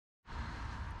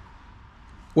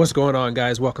What's going on,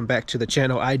 guys? Welcome back to the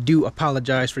channel. I do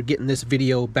apologize for getting this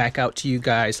video back out to you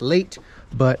guys late,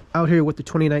 but out here with the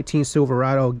 2019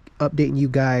 Silverado, updating you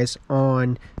guys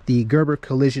on the Gerber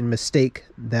collision mistake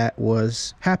that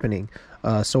was happening.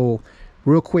 So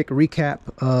real quick recap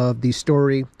of the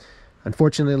story.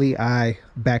 Unfortunately, I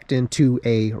backed into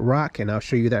a rock, and I'll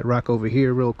show you that rock over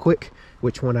here real quick,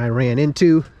 which one I ran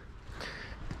into.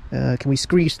 Can we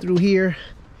squeeze through here?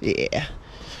 Yeah.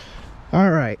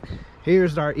 All right.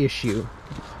 Here's our issue.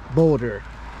 Boulder.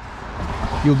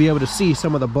 You'll be able to see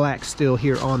some of the black still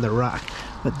here on the rock.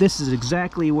 But this is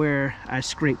exactly where I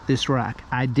scraped this rock.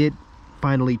 I did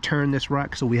finally turn this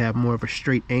rock, so we have more of a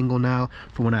straight angle now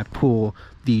for when I pull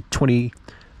the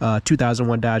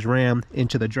 2001 Dodge Ram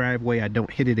into the driveway. I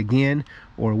don't hit it again,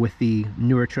 or with the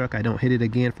newer truck, I don't hit it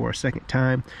again for a second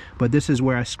time. But this is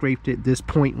where I scraped it. This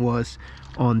point was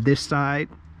on this side,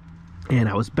 and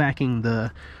I was backing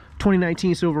the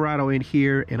 2019 Silverado in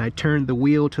here, and I turned the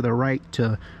wheel to the right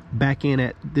to back in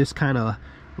at this kind of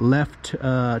left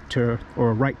or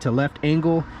right to left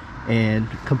angle, and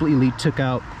completely took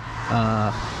out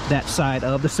that side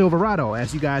of the Silverado,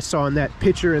 as you guys saw in that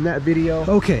picture in that video.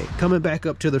 Okay, coming back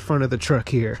up to the front of the truck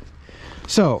here.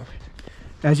 So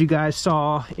as you guys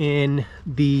saw in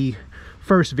the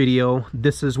first video,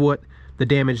 this is what the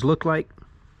damage looked like,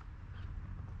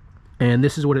 and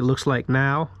this is what it looks like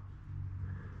now.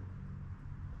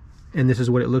 And this is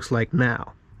what it looks like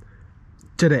now,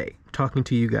 today, talking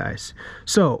to you guys.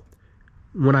 So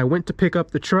when I went to pick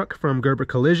up the truck from Gerber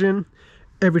Collision,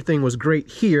 everything was great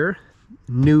here.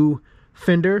 New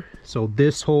fender. So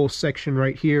this whole section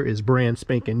right here is brand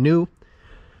spanking new.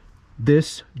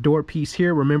 This door piece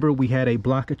here, remember we had a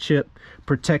block of chip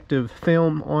protective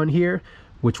film on here,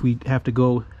 which we have to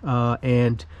go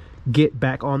and get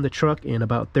back on the truck in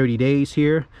about 30 days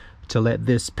here to let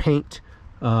this paint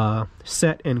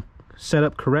set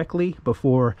up correctly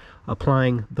before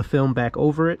applying the film back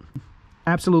over it.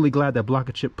 Absolutely glad that Block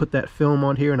of Chip put that film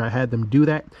on here, and I had them do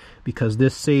that because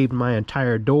this saved my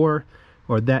entire door,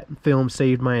 or that film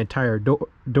saved my entire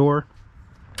door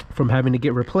from having to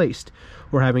get replaced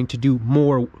or having to do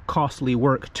more costly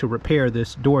work to repair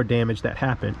this door damage that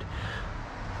happened.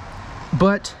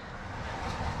 But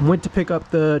went to pick up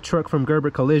the truck from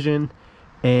Gerber Collision,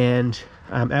 and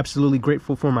I'm absolutely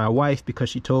grateful for my wife because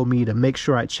she told me to make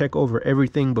sure I check over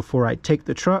everything before I take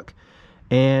the truck.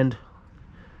 And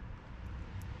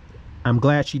I'm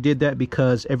glad she did that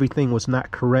because everything was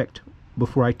not correct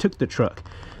before I took the truck.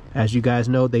 As you guys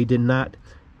know, they did not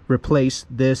replace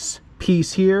this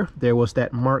piece here. There was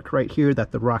that mark right here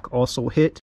that the rock also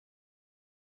hit.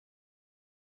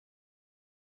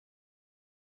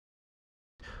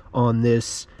 On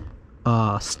this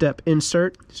step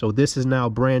insert. So this is now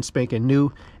brand spanking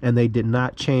new, and they did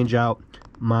not change out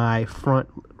my front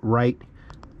right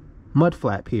mud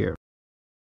flap here.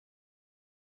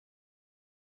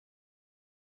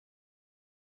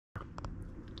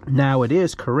 Now it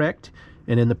is correct,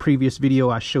 and in the previous video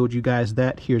I showed you guys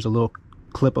that. Here's a little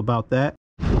clip about that.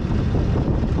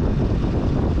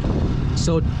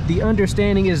 So the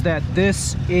understanding is that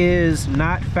this is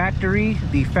not factory.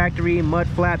 The factory mud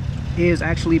flap is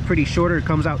actually pretty shorter. It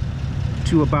comes out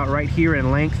to about right here in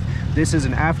length. This is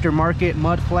an aftermarket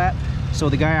mud flap. So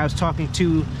the guy I was talking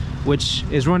to, which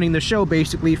is running the show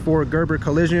basically for Gerber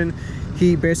Collision,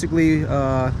 he basically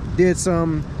did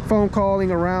some phone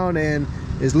calling around and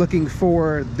is looking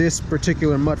for this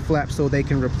particular mud flap so they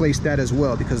can replace that as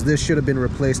well, because this should have been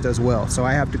replaced as well. So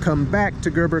I have to come back to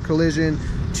Gerber Collision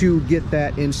to get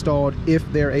that installed if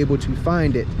they're able to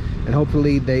find it, and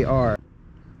hopefully they are.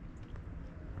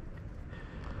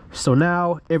 So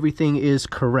now everything is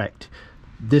correct.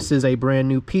 This is a brand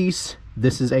new piece.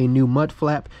 This is a new mud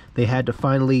flap. They had to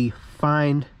finally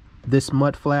find this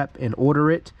mud flap and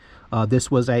order it. This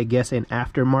was, I guess, an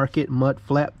aftermarket mud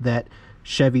flap that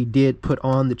Chevy did put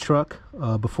on the truck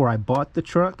before I bought the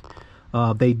truck.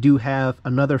 They do have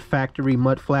another factory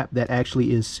mud flap that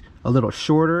actually is a little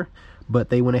shorter, but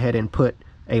they went ahead and put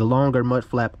a longer mud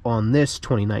flap on this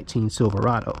 2019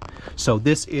 Silverado. So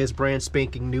this is brand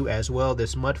spanking new as well,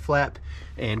 this mud flap,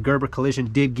 and Gerber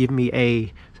Collision did give me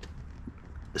a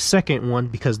second one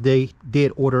because they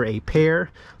did order a pair,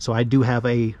 so I do have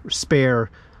a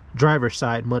spare driver's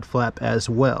side mud flap as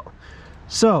well.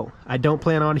 So I don't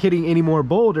plan on hitting any more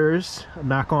boulders,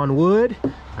 knock on wood.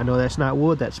 I know that's not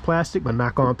wood, that's plastic, but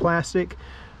knock on plastic.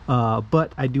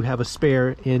 But I do have a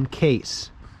spare in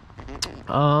case.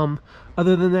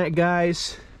 Other than that,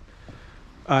 guys,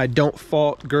 I don't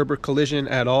fault Gerber Collision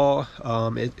at all.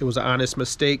 It was an honest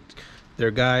mistake.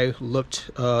 Their guy looked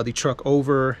the truck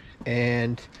over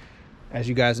and As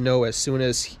you guys know, as soon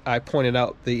as I pointed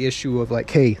out the issue of like,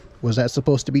 hey, was that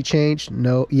supposed to be changed?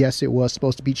 No, yes, it was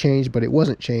supposed to be changed, but it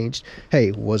wasn't changed.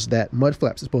 Hey, was that mud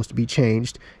flap supposed to be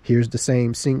changed? Here's the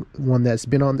same one that's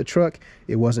been on the truck.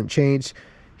 It wasn't changed.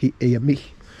 He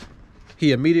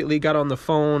immediately got on the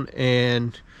phone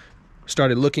and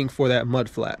started looking for that mud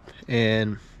flap.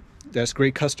 And that's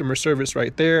great customer service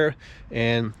right there.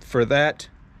 And for that,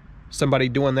 somebody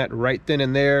doing that right then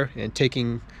and there and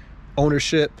taking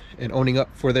ownership and owning up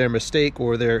for their mistake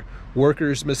or their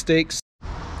workers' mistakes.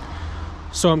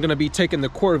 So I'm going to be taking the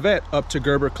Corvette up to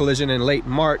Gerber Collision in late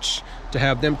March to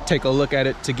have them take a look at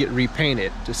it to get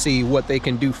repainted, to see what they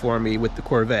can do for me with the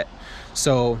Corvette.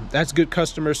 So that's good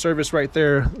customer service right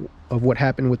there of what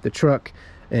happened with the truck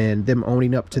and them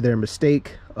owning up to their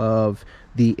mistake of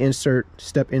the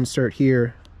step insert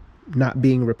here not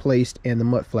being replaced and the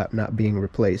mud flap not being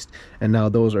replaced. And now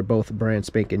those are both brand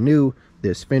spanking new.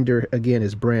 This fender again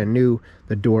is brand new.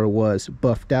 The door was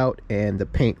buffed out and the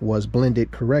paint was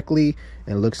blended correctly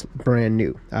and looks brand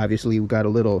new. Obviously we got a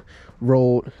little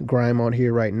rolled grime on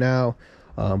here right now,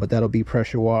 but that'll be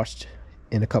pressure washed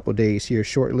in a couple days here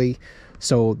shortly.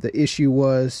 So the issue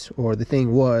was, or the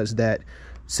thing was, that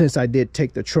since I did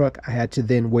take the truck, I had to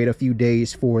then wait a few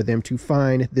days for them to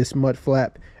find this mud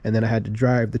flap, and then I had to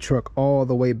drive the truck all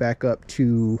the way back up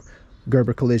to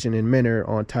Gerber Collision in Mentor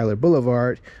on Tyler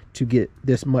Boulevard to get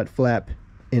this mud flap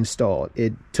installed.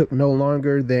 It took no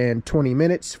longer than 20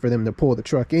 minutes for them to pull the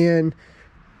truck in,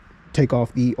 take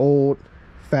off the old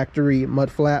factory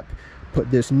mud flap, put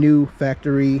this new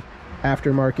factory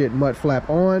aftermarket mud flap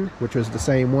on, which was the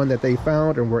same one that they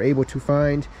found and were able to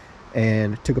find.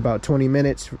 And it took about 20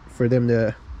 minutes for them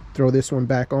to throw this one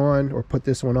back on or put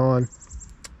this one on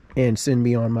and send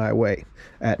me on my way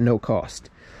at no cost.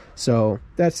 So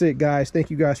that's it, guys. Thank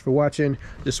you guys for watching.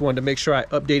 Just wanted to make sure I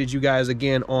updated you guys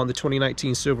again on the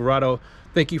 2019 Silverado.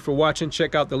 Thank you for watching.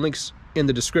 Check out the links in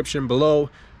the description below.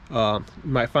 You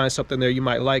might find something there you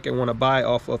might like and want to buy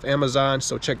off of Amazon,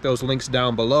 so check those links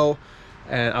down below,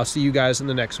 and I'll see you guys in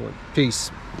the next one.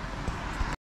 Peace.